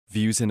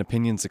Views and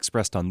opinions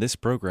expressed on this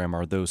program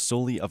are those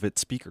solely of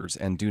its speakers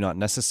and do not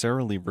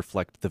necessarily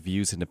reflect the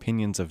views and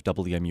opinions of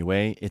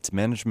WMUA, its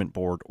management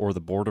board, or the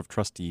Board of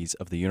Trustees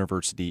of the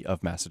University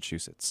of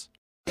Massachusetts.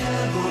 You're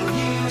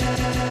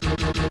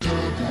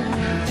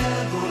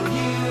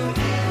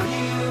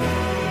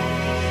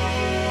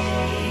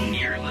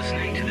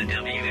listening to the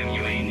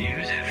WMUA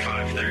News at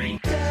 5:30.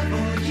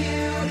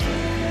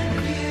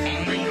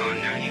 Only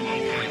on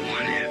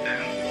 91.1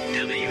 FM.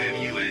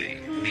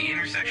 WMUA, the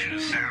intersection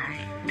of sound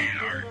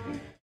and art.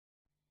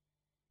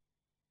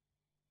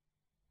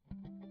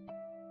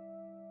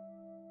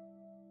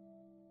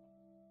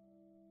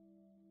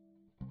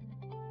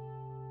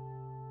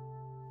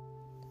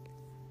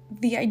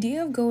 The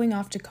idea of going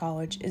off to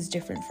college is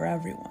different for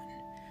everyone.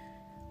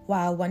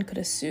 While one could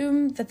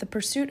assume that the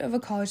pursuit of a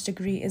college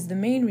degree is the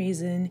main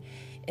reason,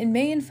 it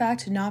may in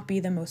fact not be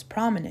the most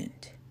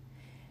prominent.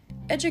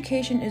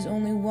 Education is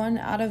only one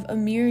out of a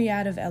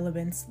myriad of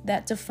elements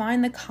that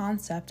define the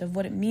concept of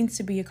what it means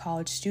to be a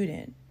college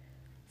student.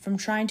 From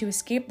trying to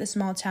escape the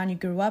small town you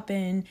grew up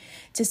in,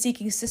 to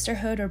seeking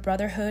sisterhood or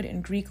brotherhood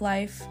in Greek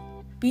life,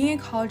 being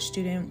a college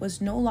student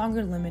was no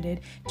longer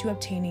limited to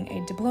obtaining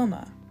a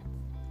diploma.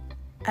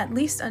 At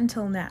least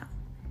until now.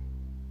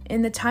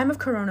 In the time of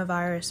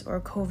coronavirus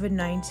or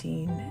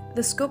COVID-19,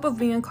 the scope of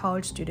being a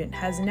college student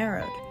has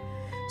narrowed.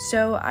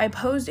 So I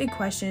posed a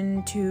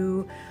question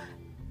to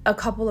a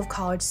couple of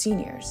college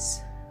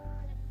seniors,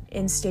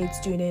 in-state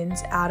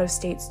students,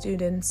 out-of-state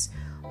students,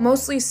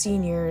 mostly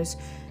seniors,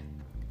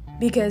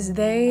 because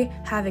they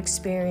have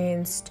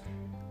experienced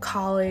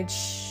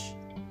college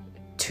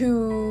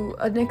to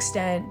an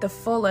extent, the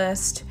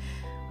fullest,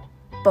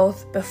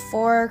 both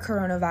before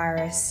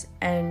coronavirus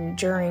and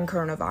during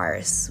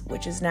coronavirus,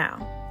 which is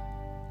now.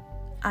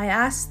 I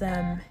asked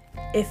them,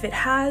 if it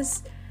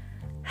has,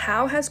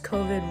 how has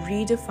COVID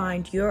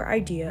redefined your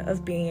idea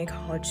of being a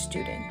college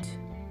student?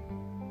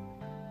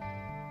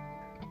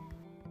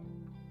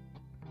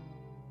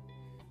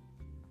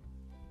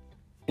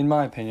 In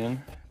my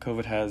opinion,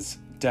 COVID has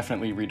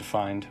definitely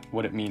redefined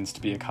what it means to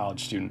be a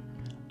college student.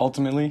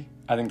 Ultimately,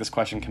 I think this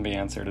question can be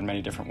answered in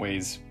many different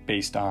ways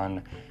based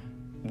on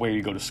where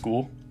you go to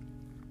school.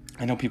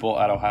 I know people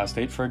at Ohio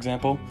State, for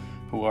example,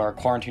 who are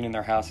quarantining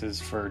their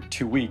houses for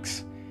 2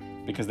 weeks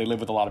because they live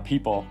with a lot of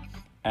people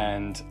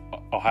and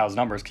Ohio's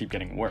numbers keep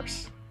getting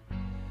worse.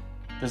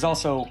 I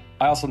also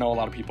know a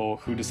lot of people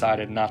who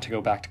decided not to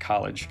go back to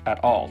college at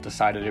all,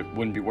 decided it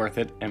wouldn't be worth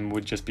it and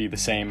would just be the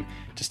same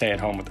to stay at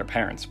home with their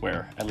parents,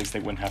 where at least they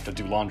wouldn't have to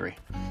do laundry.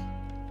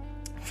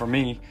 For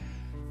me,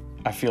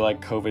 I feel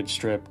like COVID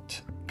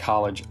stripped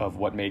college of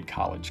what made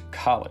college,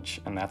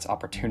 and that's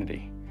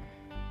opportunity.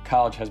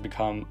 College has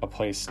become a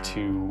place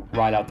to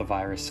ride out the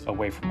virus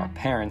away from our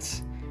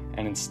parents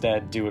and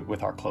instead do it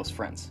with our close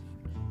friends.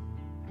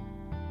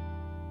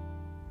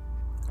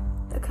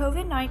 The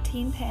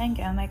COVID-19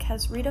 pandemic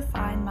has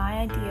redefined my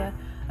idea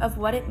of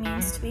what it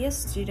means to be a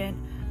student,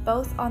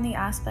 both on the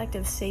aspect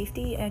of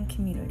safety and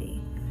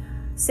community.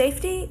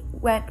 Safety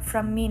went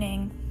from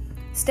meaning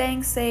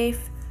staying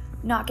safe,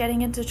 not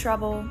getting into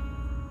trouble,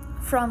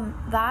 from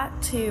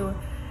that to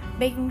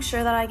making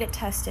sure that I get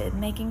tested,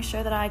 making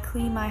sure that I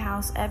clean my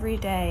house every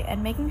day,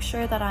 and making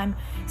sure that I'm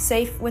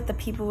safe with the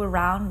people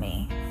around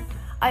me.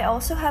 I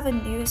also have a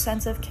new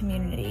sense of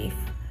community.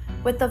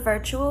 With the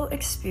virtual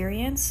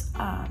experience,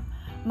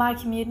 my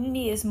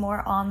community is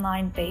more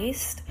online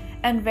based,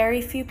 and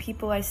very few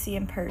people I see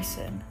in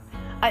person.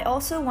 I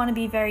also want to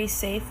be very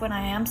safe when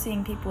I am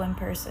seeing people in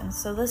person,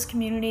 so this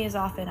community is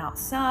often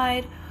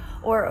outside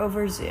or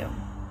over Zoom.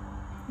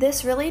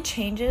 This really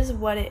changes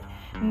what it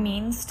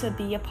means to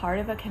be a part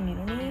of a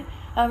community.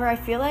 However, I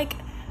feel like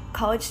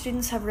college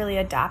students have really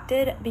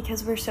adapted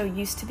because we're so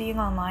used to being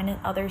online in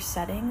other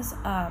settings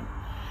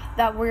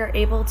that we're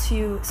able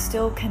to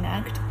still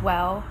connect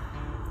well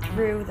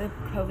through the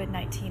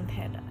COVID-19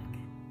 pandemic.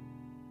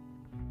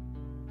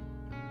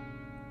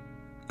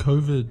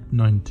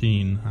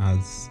 COVID-19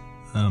 has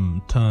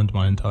turned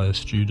my entire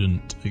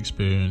student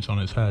experience on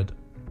its head.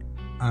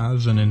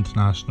 As an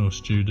international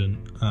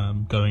student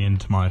going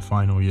into my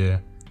final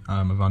year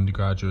of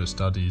undergraduate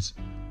studies,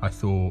 I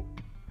thought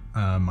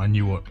I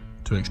knew what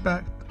to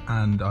expect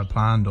and I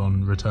planned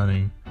on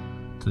returning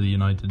to the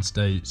United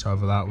States.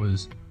 However, that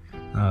was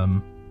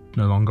no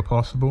longer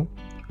possible,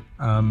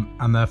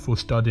 and therefore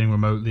studying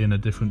remotely in a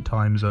different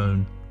time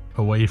zone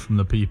away from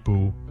the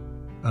people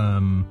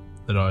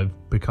that I've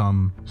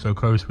become so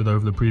close with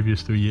over the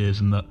previous 3 years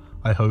and that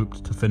I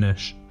hoped to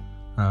finish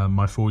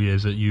my 4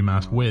 years at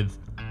UMass with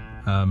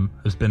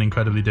has been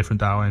incredibly different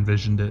to how I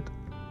envisioned it,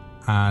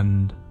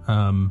 and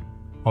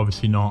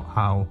obviously not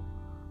how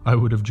I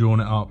would have drawn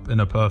it up in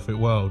a perfect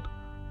world.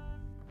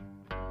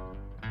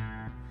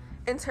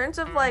 In terms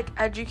of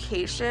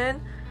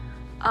education,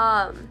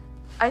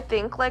 I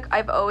think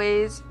I've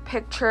always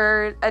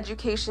pictured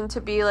education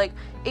to be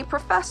a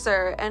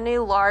professor in a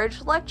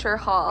large lecture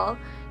hall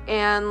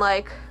and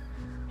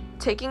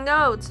taking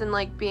notes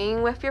and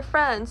being with your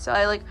friends. So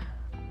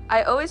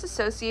I always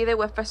associate it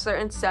with a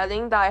certain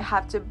setting that I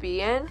have to be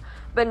in,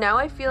 but now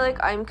I feel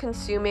like I'm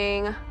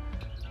consuming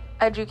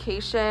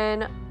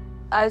education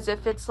as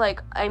if it's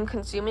like I'm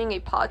consuming a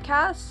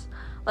podcast.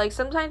 Like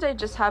sometimes I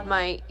just have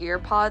my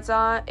AirPods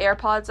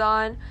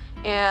on,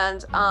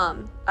 and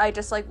I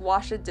just like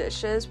wash the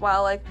dishes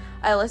while like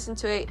I listen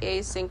to a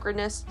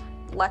asynchronous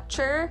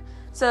lecture.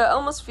 So it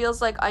almost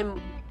feels like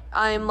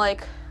I'm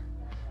like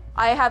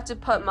I have to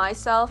put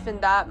myself in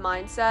that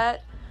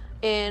mindset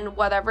in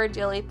whatever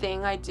daily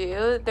thing I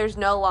do. There's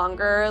no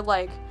longer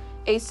like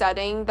a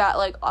setting that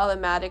like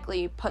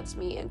automatically puts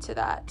me into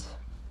that.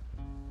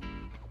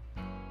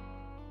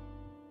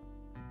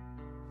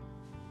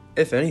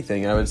 If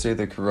anything, I would say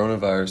the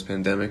coronavirus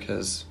pandemic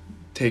has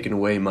taken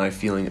away my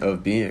feeling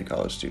of being a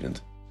college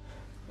student.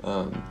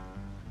 I'm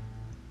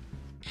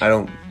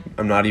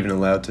not even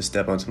allowed to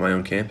step onto my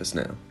own campus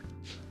now.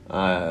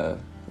 I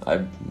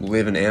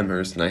live in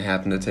Amherst and I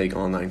happen to take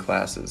online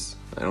classes.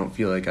 I don't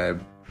feel like I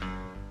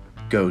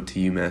go to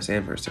UMass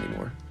Amherst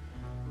anymore.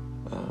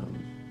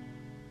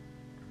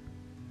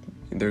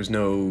 There's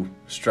no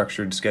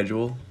structured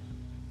schedule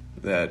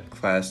that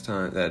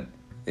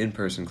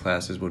in-person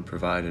classes would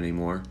provide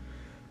anymore.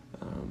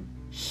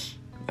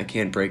 I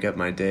can't break up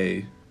my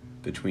day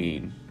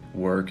between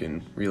work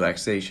and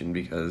relaxation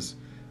because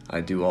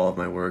I do all of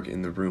my work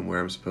in the room where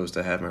I'm supposed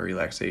to have my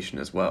relaxation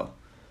as well.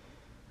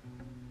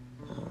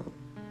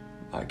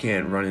 I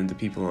can't run into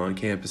people on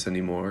campus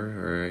anymore,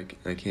 or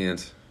I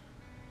can't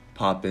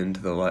pop into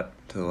the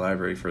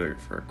library for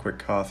a quick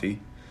coffee.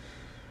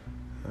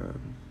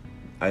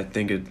 I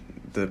think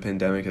the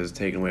pandemic has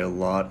taken away a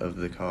lot of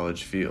the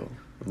college feel.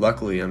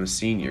 Luckily, I'm a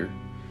senior,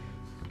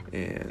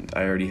 and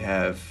I already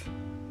have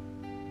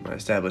my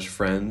established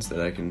friends that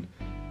I can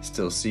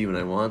still see when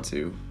I want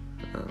to.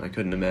 I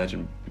couldn't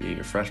imagine being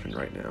a freshman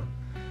right now.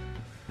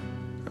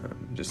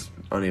 Just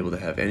unable to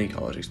have any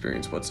college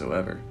experience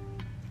whatsoever.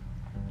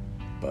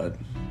 But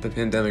the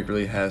pandemic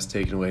really has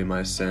taken away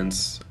my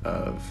sense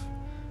of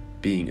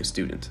being a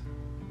student.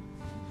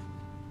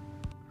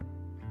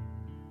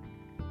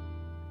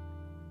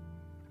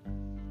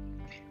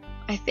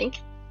 I think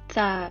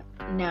that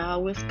now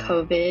with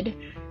COVID,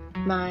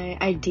 my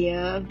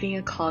idea of being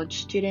a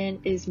college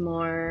student is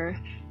more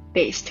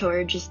based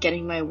toward just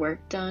getting my work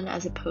done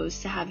as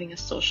opposed to having a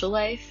social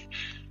life.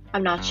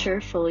 I'm not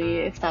sure fully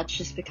if that's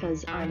just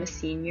because I'm a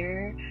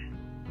senior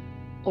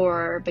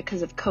or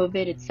because of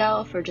COVID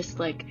itself, or just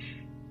like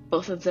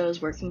both of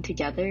those working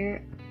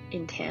together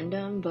in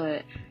tandem,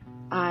 but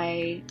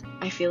I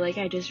feel like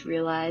I just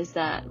realized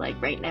that like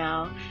right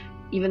now,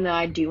 even though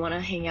I do want to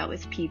hang out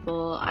with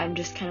people, I'm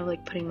just kind of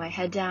like putting my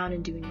head down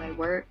and doing my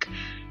work.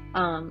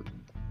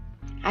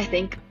 I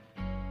think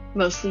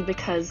mostly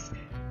because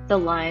the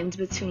lines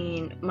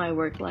between my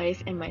work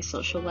life and my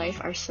social life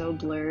are so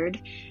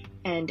blurred,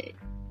 and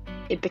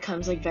it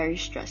becomes like very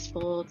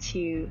stressful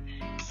to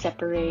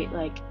separate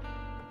like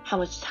how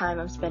much time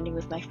I'm spending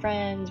with my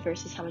friends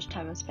versus how much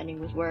time I'm spending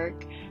with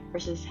work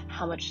versus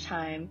how much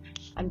time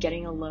I'm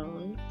getting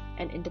alone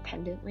and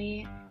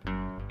independently.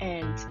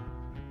 And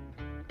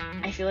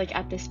I feel like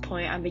at this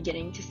point I'm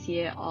beginning to see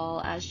it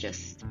all as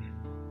just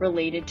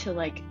related to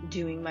like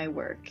doing my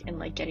work and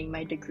like getting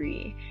my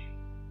degree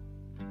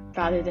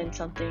rather than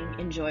something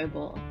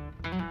enjoyable.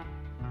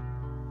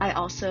 I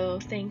also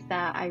think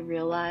that I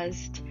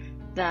realized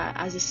that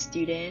as a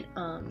student,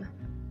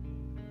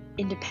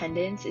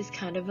 independence is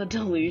kind of a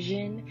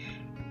delusion,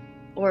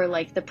 or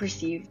like the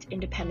perceived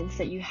independence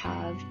that you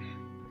have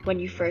when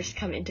you first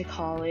come into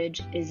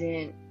college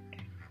isn't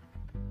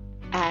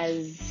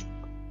as,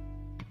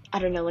 I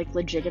don't know, like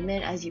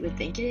legitimate as you would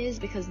think it is,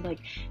 because like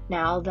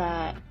now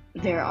that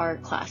there are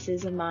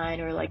classes of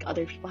mine or like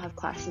other people have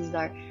classes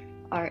that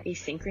are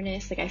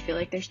asynchronous, like I feel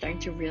like they're starting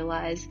to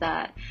realize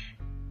that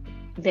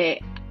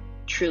they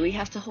truly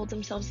have to hold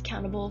themselves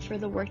accountable for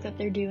the work that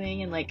they're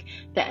doing and like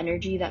the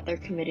energy that they're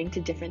committing to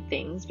different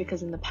things,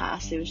 because in the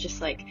past it was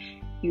just like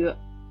you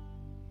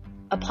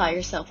apply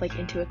yourself like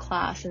into a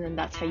class and then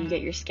that's how you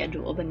get your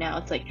schedule, but now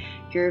it's like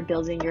you're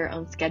building your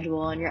own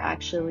schedule and you're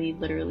actually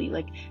literally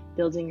like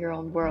building your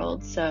own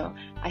world. So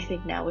I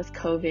think now with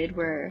COVID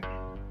we're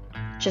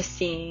just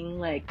seeing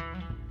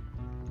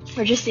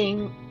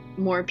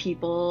more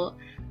people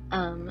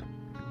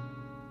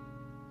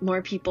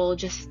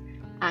just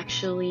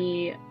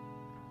actually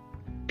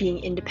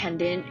being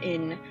independent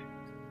in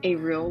a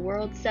real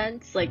world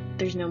sense. Like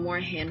there's no more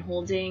hand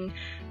holding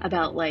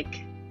about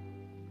like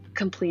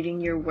completing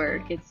your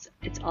work. It's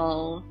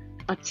all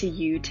up to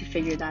you to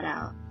figure that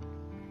out.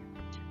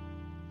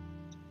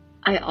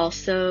 I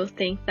also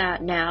think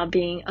that now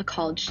being a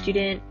college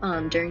student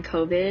during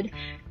COVID,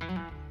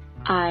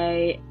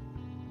 I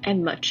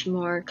am much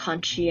more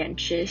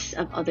conscientious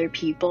of other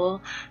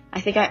people. I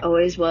think I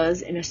always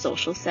was in a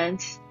social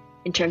sense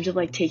in terms of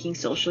like taking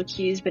social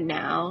cues, but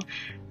now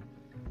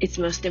it's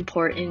most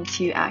important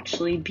to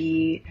actually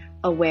be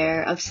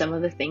aware of some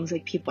of the things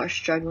like people are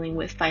struggling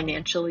with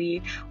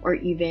financially or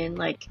even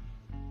like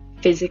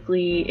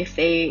physically. If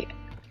they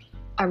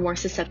are more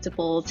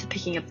susceptible to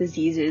picking up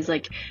diseases,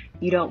 like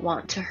you don't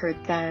want to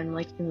hurt them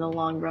like in the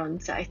long run.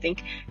 So I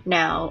think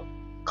now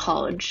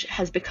college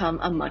has become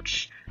a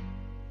much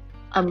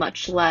a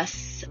much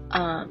less,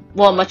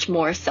 much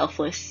more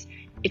selfless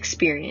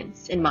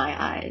experience in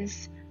my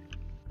eyes.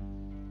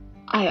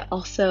 I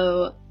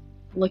also,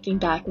 looking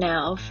back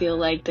now, feel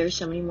like there's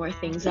so many more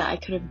things that I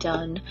could have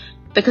done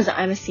because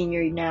I'm a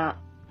senior now,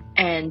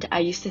 and I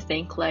used to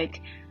think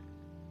like,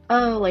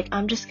 oh, like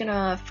I'm just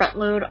gonna front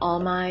load all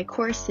my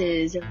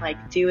courses and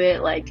like do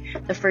it like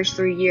the first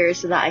 3 years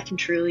so that I can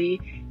truly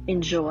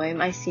enjoy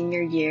my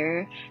senior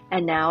year.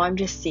 And now I'm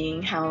just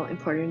seeing how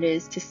important it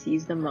is to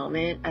seize the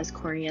moment, as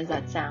corny as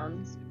that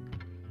sounds.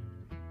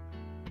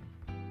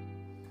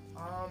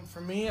 For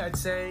me, I'd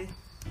say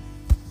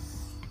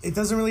it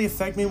doesn't really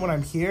affect me when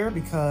I'm here,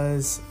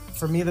 because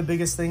for me the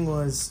biggest thing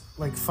was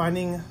like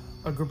finding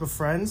a group of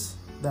friends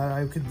that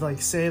I could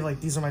like say like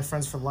these are my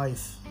friends for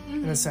life.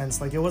 In a sense,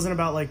 like it wasn't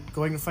about like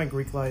going to find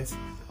Greek life.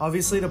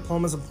 Obviously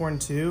diploma is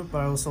important too, but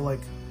I also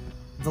like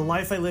the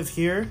life I live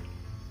here,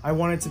 I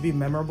want it to be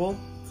memorable,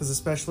 because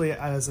especially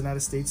as an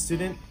out-of-state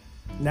student,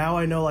 now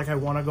I know like I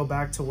want to go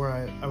back to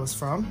where I was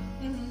from.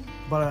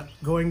 But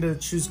going to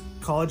choose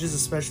colleges,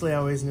 especially, I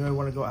always knew I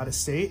want to go out of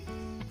state.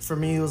 For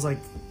me, it was like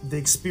the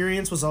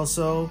experience was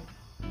also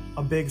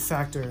a big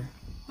factor,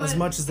 as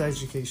much as the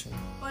education.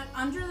 But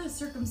under the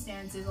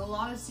circumstances, a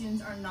lot of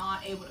students are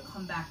not able to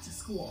come back to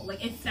school.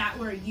 Like, if that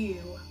were you,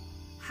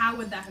 how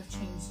would that have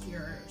changed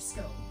your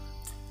scope?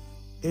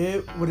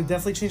 It would have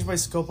definitely changed my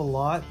scope a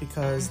lot,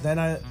 because then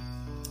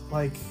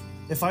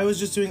if I was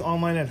just doing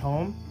online at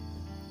home,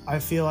 I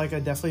feel like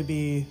I'd definitely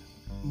be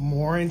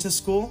more into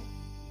school,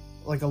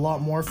 like a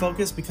lot more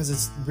focused, because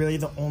it's really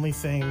the only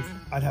thing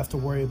I'd have to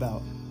worry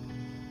about.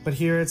 But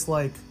here it's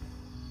like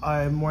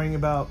I'm worrying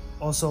about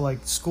also like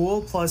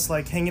school plus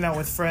like hanging out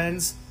with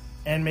friends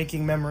and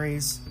making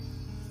memories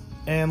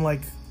and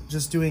like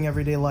just doing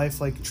everyday life,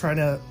 like trying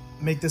to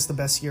make this the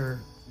best year,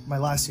 my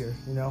last year,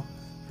 you know?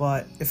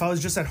 But if I was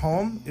just at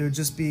home, it would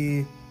just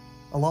be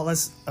a lot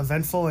less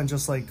eventful and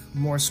just like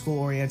more school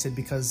oriented,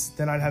 because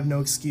then I'd have no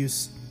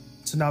excuse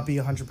to not be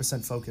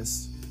 100%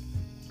 focused.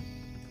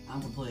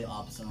 I'm completely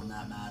opposite on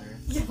that matter.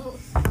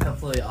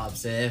 Completely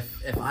opposite.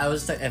 If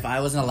I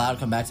wasn't allowed to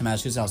come back to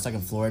Massachusetts, I was stuck in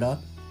Florida.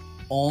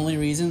 Only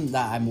reason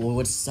that I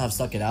would have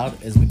stuck it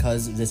out is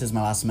because this is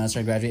my last semester.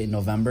 I graduate in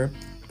November.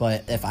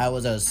 But if I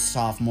was a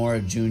sophomore,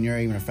 junior,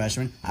 even a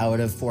freshman, I would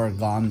have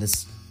foregone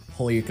this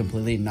whole year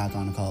completely and not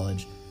gone to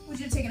college. Would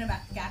you have taken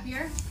a gap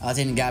year? I was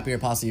taking a gap year,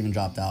 possibly even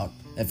dropped out.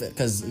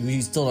 Because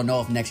we still don't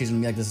know if next year's gonna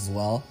be like this as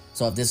well.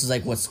 So if this is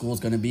like what school's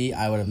gonna be,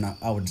 I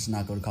would just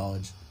not go to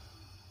college.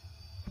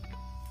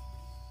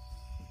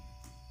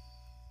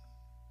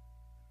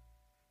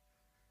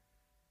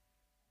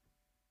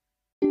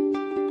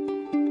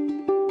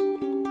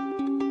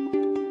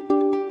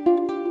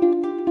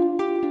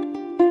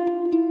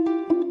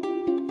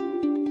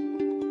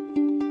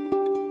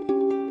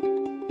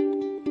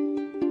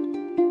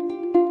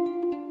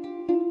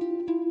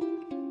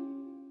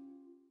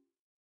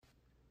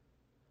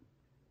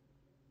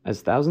 As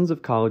thousands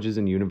of colleges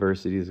and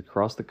universities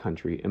across the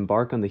country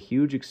embark on the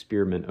huge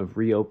experiment of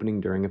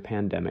reopening during a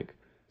pandemic,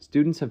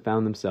 students have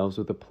found themselves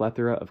with a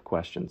plethora of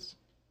questions.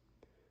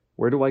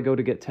 Where do I go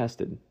to get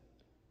tested?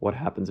 What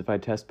happens if I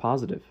test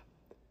positive?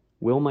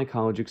 Will my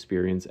college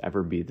experience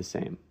ever be the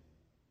same?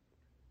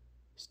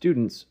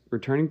 Students,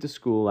 returning to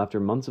school after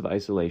months of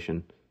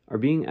isolation, are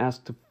being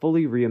asked to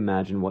fully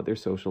reimagine what their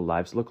social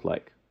lives look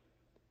like.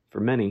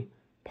 For many,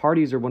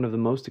 parties are one of the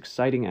most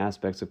exciting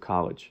aspects of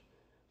college.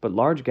 But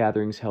large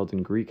gatherings held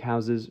in Greek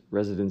houses,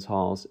 residence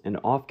halls, and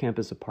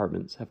off-campus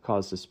apartments have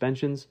caused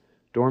suspensions,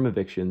 dorm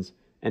evictions,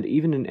 and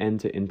even an end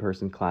to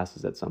in-person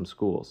classes at some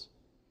schools.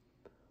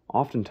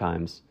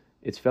 Oftentimes,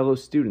 it's fellow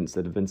students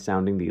that have been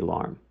sounding the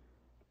alarm.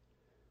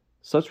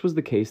 Such was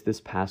the case this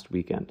past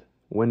weekend,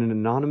 when an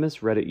anonymous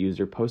Reddit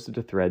user posted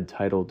a thread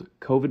titled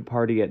 "COVID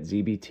Party at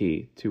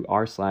ZBT" to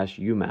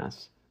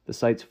r/UMass, the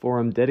site's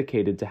forum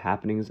dedicated to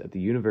happenings at the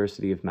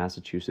University of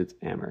Massachusetts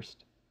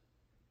Amherst.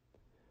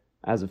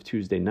 As of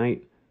Tuesday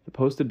night, the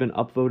post had been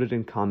upvoted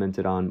and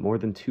commented on more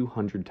than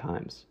 200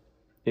 times.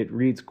 It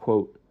reads,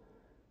 quote,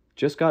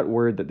 "Just got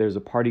word that there's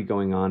a party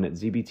going on at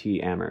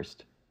ZBT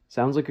Amherst.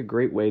 Sounds like a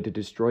great way to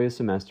destroy a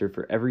semester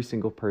for every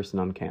single person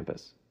on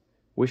campus.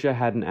 Wish I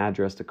had an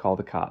address to call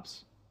the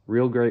cops.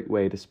 Real great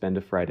way to spend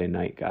a Friday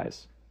night,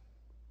 guys."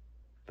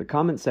 The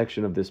comment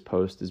section of this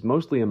post is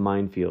mostly a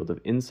minefield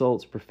of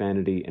insults,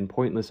 profanity, and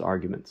pointless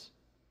arguments.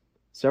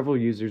 Several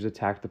users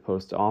attacked the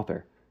post's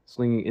author,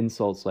 slinging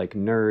insults like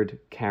nerd,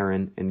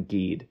 Karen, and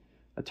geed,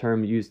 a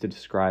term used to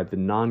describe the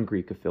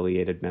non-Greek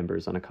affiliated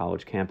members on a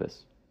college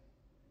campus.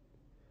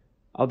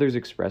 Others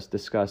expressed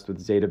disgust with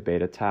Zeta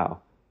Beta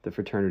Tau, the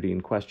fraternity in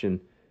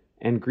question,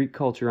 and Greek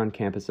culture on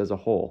campus as a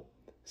whole,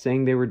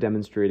 saying they were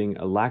demonstrating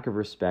a lack of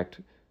respect,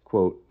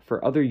 quote,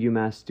 for other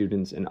UMass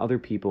students and other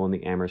people in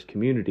the Amherst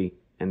community,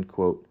 end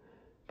quote,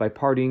 by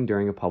partying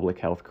during a public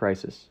health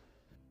crisis.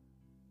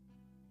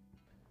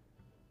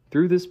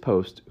 Through this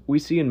post, we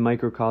see in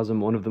microcosm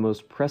one of the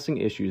most pressing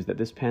issues that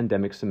this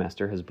pandemic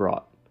semester has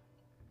brought.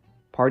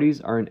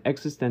 Parties are an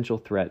existential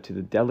threat to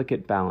the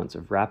delicate balance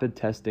of rapid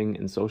testing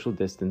and social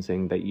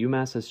distancing that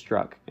UMass has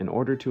struck in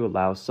order to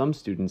allow some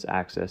students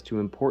access to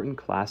important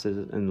classes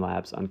and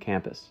labs on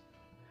campus.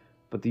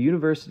 But the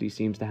university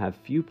seems to have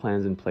few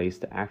plans in place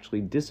to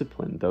actually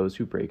discipline those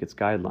who break its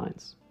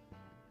guidelines.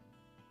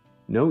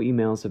 No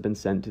emails have been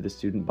sent to the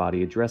student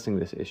body addressing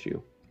this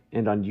issue,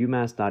 and on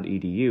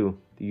umass.edu,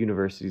 the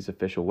university's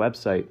official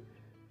website,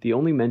 the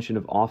only mention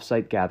of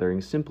off-site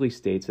gatherings simply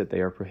states that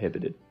they are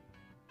prohibited.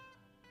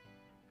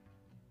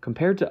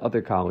 Compared to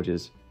other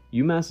colleges,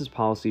 UMass's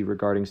policy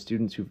regarding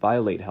students who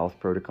violate health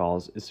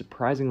protocols is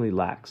surprisingly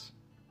lax.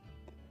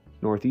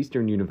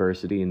 Northeastern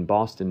University in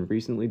Boston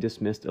recently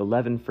dismissed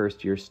 11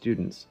 first-year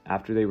students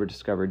after they were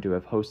discovered to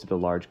have hosted a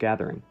large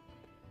gathering,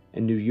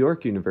 and New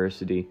York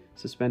University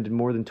suspended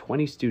more than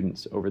 20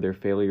 students over their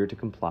failure to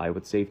comply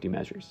with safety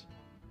measures.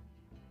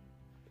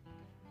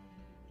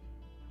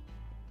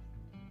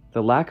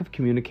 The lack of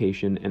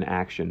communication and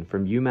action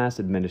from UMass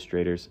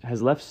administrators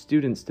has left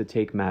students to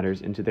take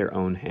matters into their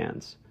own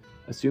hands,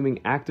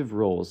 assuming active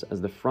roles as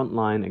the front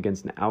line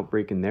against an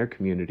outbreak in their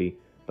community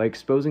by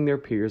exposing their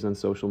peers on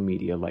social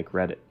media like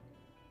Reddit.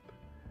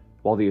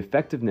 While the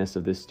effectiveness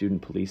of this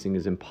student policing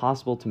is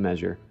impossible to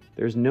measure,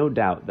 there's no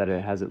doubt that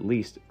it has at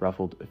least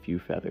ruffled a few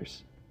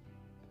feathers.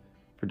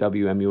 For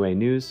WMUA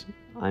News,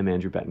 I'm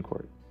Andrew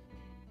Betancourt.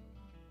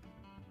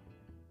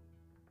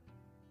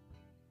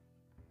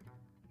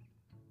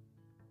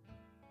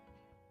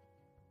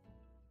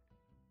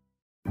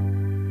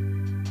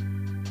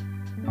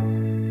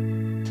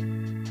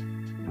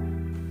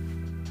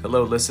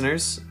 Hello,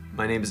 listeners.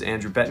 My name is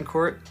Andrew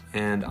Betancourt,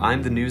 and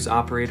I'm the news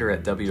operator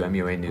at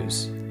WMUA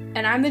News.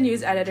 And I'm the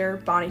news editor,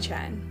 Bonnie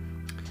Chen.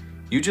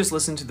 You just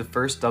listened to the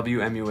first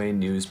WMUA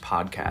News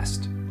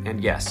podcast.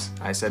 And yes,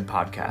 I said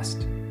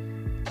podcast.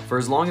 For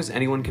as long as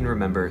anyone can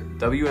remember,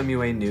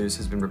 WMUA News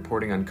has been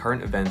reporting on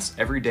current events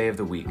every day of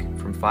the week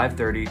from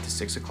 5:30 to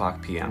 6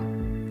 o'clock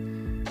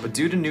p.m. But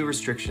due to new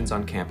restrictions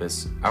on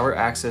campus, our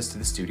access to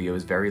the studio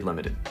is very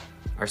limited.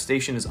 Our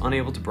station is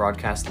unable to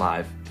broadcast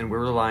live, and we're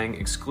relying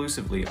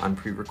exclusively on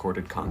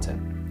pre-recorded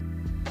content.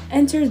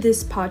 Enter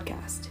this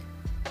podcast.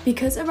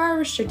 Because of our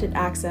restricted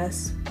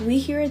access, we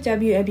here at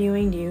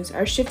WMUA News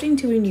are shifting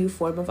to a new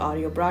form of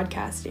audio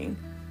broadcasting,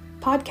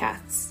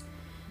 podcasts.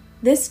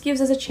 This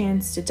gives us a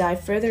chance to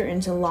dive further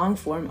into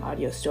long-form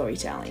audio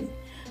storytelling,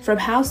 from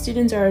how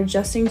students are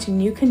adjusting to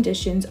new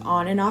conditions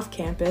on and off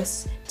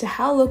campus, to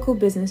how local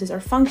businesses are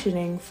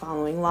functioning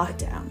following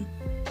lockdown.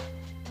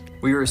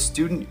 We are a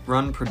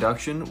student-run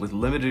production with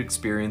limited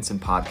experience in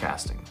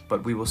podcasting,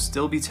 but we will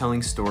still be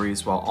telling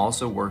stories while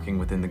also working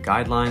within the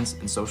guidelines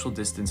and social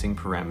distancing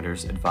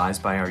parameters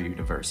advised by our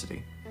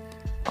university.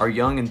 Our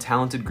young and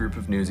talented group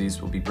of newsies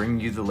will be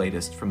bringing you the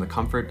latest from the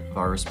comfort of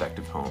our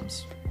respective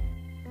homes.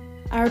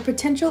 Our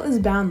potential is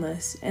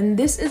boundless, and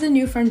this is a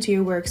new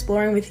frontier we're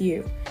exploring with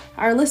you,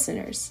 our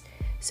listeners.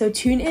 So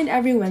tune in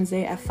every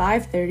Wednesday at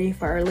 5:30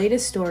 for our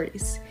latest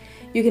stories.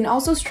 You can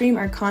also stream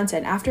our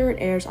content after it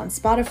airs on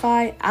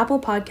Spotify, Apple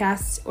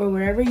Podcasts, or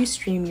wherever you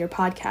stream your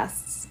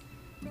podcasts.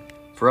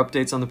 For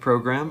updates on the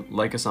program,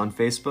 like us on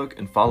Facebook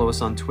and follow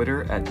us on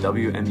Twitter at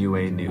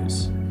WMUA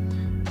News.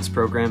 This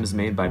program is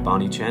made by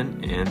Bonnie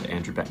Chen and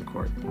Andrew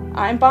Betancourt.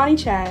 I'm Bonnie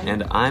Chen.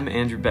 And I'm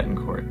Andrew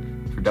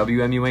Betancourt. For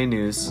WMUA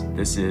News,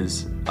 this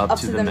is Up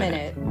to the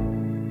Minute.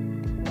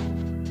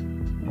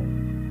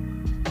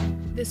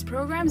 This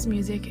program's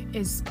music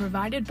is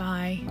provided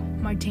by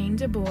Martin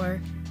DeBoer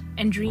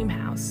and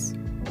Dreamhouse.